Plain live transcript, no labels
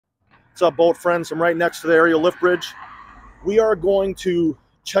What's up, boat friends? I'm right next to the aerial lift bridge. We are going to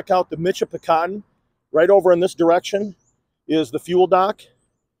check out the Michipicoten. Right over in this direction is the fuel dock.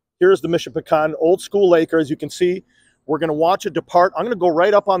 Here's the Michipicoten, old school laker. As you can see, we're going to watch it depart. I'm going to go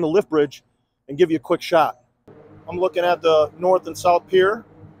right up on the lift bridge and give you a quick shot. I'm looking at the north and south pier,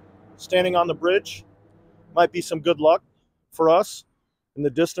 standing on the bridge. Might be some good luck for us. In the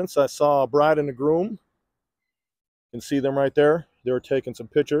distance, I saw a bride and a groom. You can see them right there. They were taking some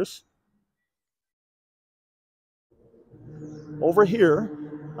pictures. Over here,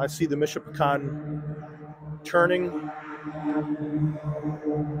 I see the Michipicoten turning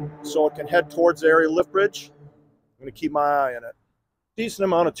so it can head towards the aerial lift bridge. I'm going to keep my eye on it. Decent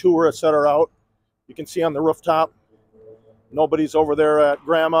amount of tourists that are out. You can see on the rooftop, nobody's over there at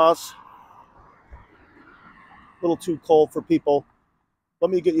Grandma's. A little too cold for people. Let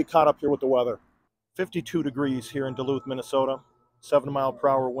me get you caught up here with the weather. 52 degrees here in Duluth, Minnesota.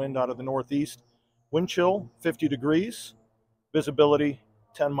 7-mile-per-hour wind out of the northeast. Wind chill, 50 degrees. Visibility,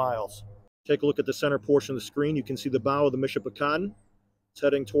 10 miles. Take a look at the center portion of the screen. You can see the bow of the Michipicoten. It's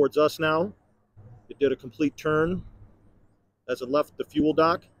heading towards us now. It did a complete turn as it left the fuel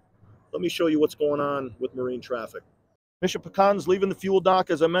dock. Let me show you what's going on with marine traffic. Michipicoten's leaving the fuel dock,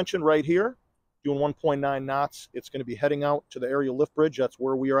 as I mentioned, right here, doing 1.9 knots. It's going to be heading out to the aerial lift bridge. That's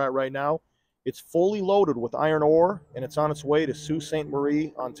where we are at right now. It's fully loaded with iron ore, and it's on its way to Sault Ste.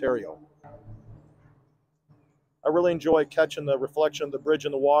 Marie, Ontario. I really enjoy catching the reflection of the bridge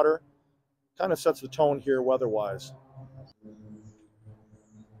in the water. Kind of sets the tone here weather-wise.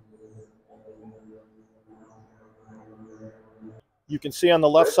 You can see on the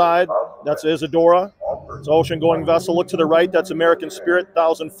left side, that's Isadora. It's an ocean-going vessel. Look to the right, that's American Spirit,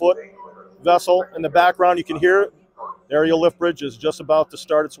 1,000-foot vessel. In the background, you can hear it. The aerial lift bridge is just about to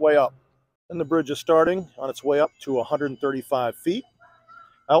start its way up. And the bridge is starting on its way up to 135 feet.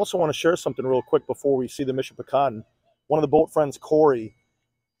 I also want to share something real quick before we see the Michipicoten. One of the boat friends, Corey,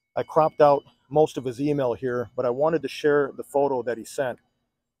 I cropped out most of his email here, but I wanted to share the photo that he sent.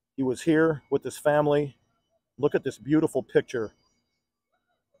 He was here with his family. Look at this beautiful picture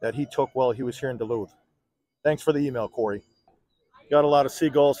that he took while he was here in Duluth. Thanks for the email, Corey. Got a lot of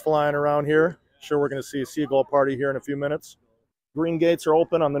seagulls flying around here. Sure, we're going to see a seagull party here in a few minutes. Green gates are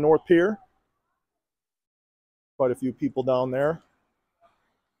open on the North Pier. Quite a few people down there.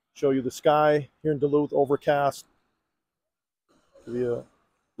 Show you the sky here in Duluth, overcast. Give you a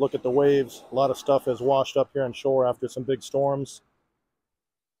look at the waves. A lot of stuff has washed up here on shore after some big storms.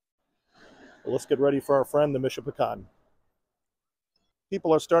 Well, let's get ready for our friend, the Michipicoten.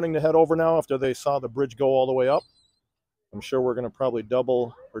 People are starting to head over now after they saw the bridge go all the way up. I'm sure we're going to probably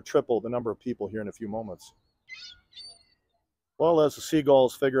double or triple the number of people here in a few moments. Well, as the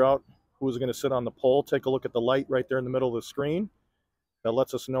seagulls figure out who's going to sit on the pole, take a look at the light right there in the middle of the screen. That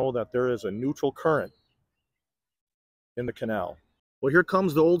lets us know that there is a neutral current in the canal. Well, here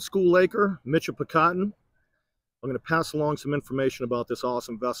comes the old school laker, Michipicoten. I'm going to pass along some information about this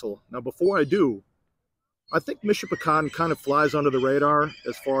awesome vessel. Now, before I do, I think Michipicoten kind of flies under the radar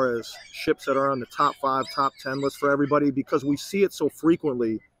as far as ships that are on the top 5, top 10 list for everybody because we see it so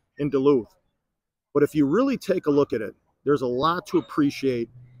frequently in Duluth. But if you really take a look at it, there's a lot to appreciate.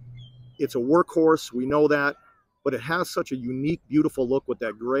 It's a workhorse, we know that, but it has such a unique, beautiful look with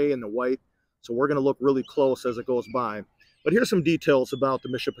that gray and the white. So we're going to look really close as it goes by. But here's some details about the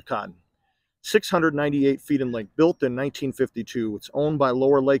Michipicoten. 698 feet in length, built in 1952. It's owned by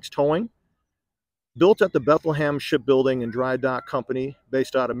Lower Lakes Towing. Built at the Bethlehem Shipbuilding and Dry Dock Company,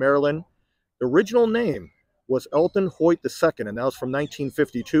 based out of Maryland. The original name was Elton Hoyt II, and that was from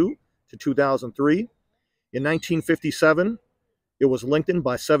 1952 to 2003. In 1957, it was lengthened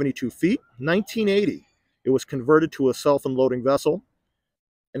by 72 feet. 1980, it was converted to a self-unloading vessel.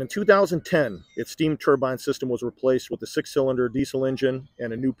 And in 2010, its steam turbine system was replaced with a 6-cylinder diesel engine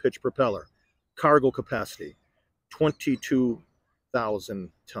and a new pitch propeller. Cargo capacity,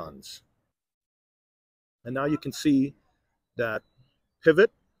 22,000 tons. And now you can see that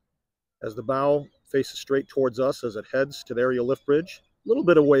pivot as the bow faces straight towards us as it heads to the aerial lift bridge. A little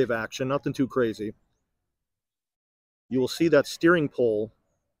bit of wave action, nothing too crazy. You will see that steering pole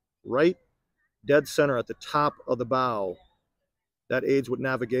right dead center at the top of the bow. That aids with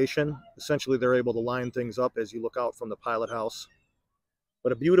navigation. Essentially, they're able to line things up as you look out from the pilot house.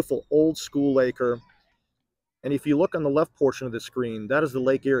 But a beautiful old school laker. And if you look on the left portion of the screen, that is the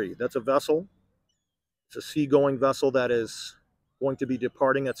Lake Erie. That's a vessel. It's a seagoing vessel that is going to be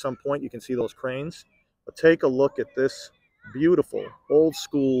departing at some point. You can see those cranes. But take a look at this beautiful old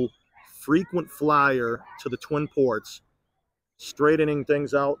school frequent flyer to the Twin Ports. Straightening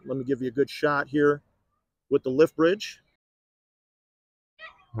things out. Let me give you a good shot here with the lift bridge.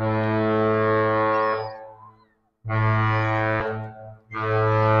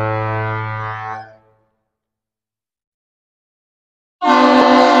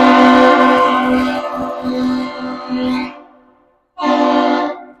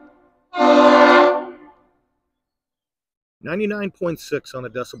 99.6 on the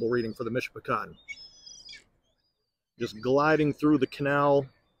decibel reading for the Michipicoten. Just gliding through the canal,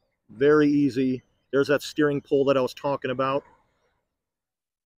 very easy. There's that steering pole that I was talking about.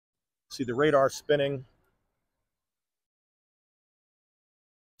 See the radar spinning.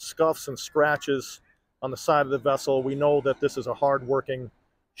 Scuffs and scratches on the side of the vessel. We know that this is a hard-working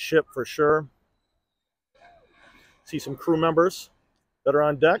ship for sure. See some crew members that are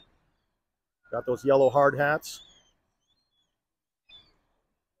on deck. Got those yellow hard hats.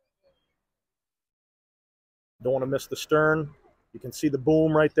 Don't want to miss the stern. You can see the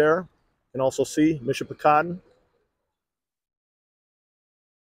boom right there. You can also see Michipicoten.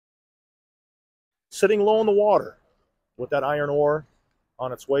 Sitting low in the water with that iron ore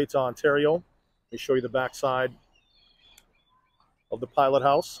on its way to Ontario. Let me show you the backside of the pilot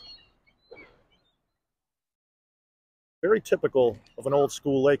house. Very typical of an old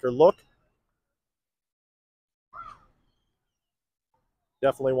school Laker look.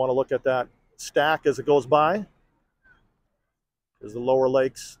 Definitely want to look at that stack as it goes by. There's the Lower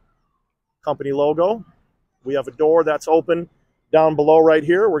Lakes company logo. We have a door that's open down below right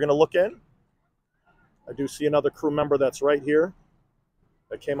here. We're going to look in. I do see another crew member that's right here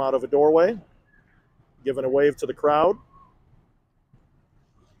that came out of a doorway, giving a wave to the crowd.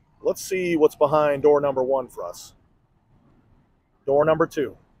 Let's see what's behind door number 1 for us. Door number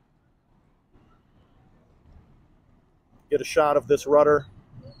 2. Get a shot of this rudder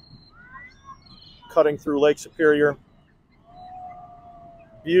cutting through Lake Superior.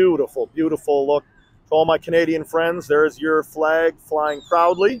 Beautiful, beautiful look. To all my Canadian friends, there's your flag flying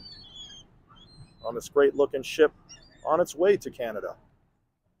proudly on this great looking ship on its way to Canada.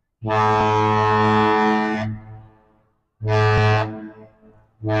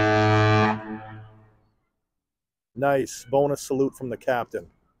 Nice bonus salute from the captain.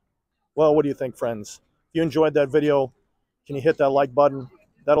 Well, what do you think, friends? If you enjoyed that video, can you hit that like button?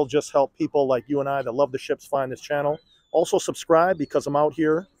 That'll just help people like you and I that love the ships find this channel. Also subscribe, because I'm out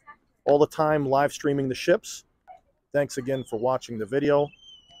here all the time live streaming the ships. Thanks again for watching the video.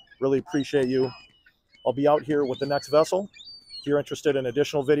 Really appreciate you. I'll be out here with the next vessel. If you're interested in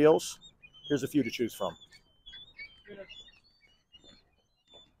additional videos, here's a few to choose from.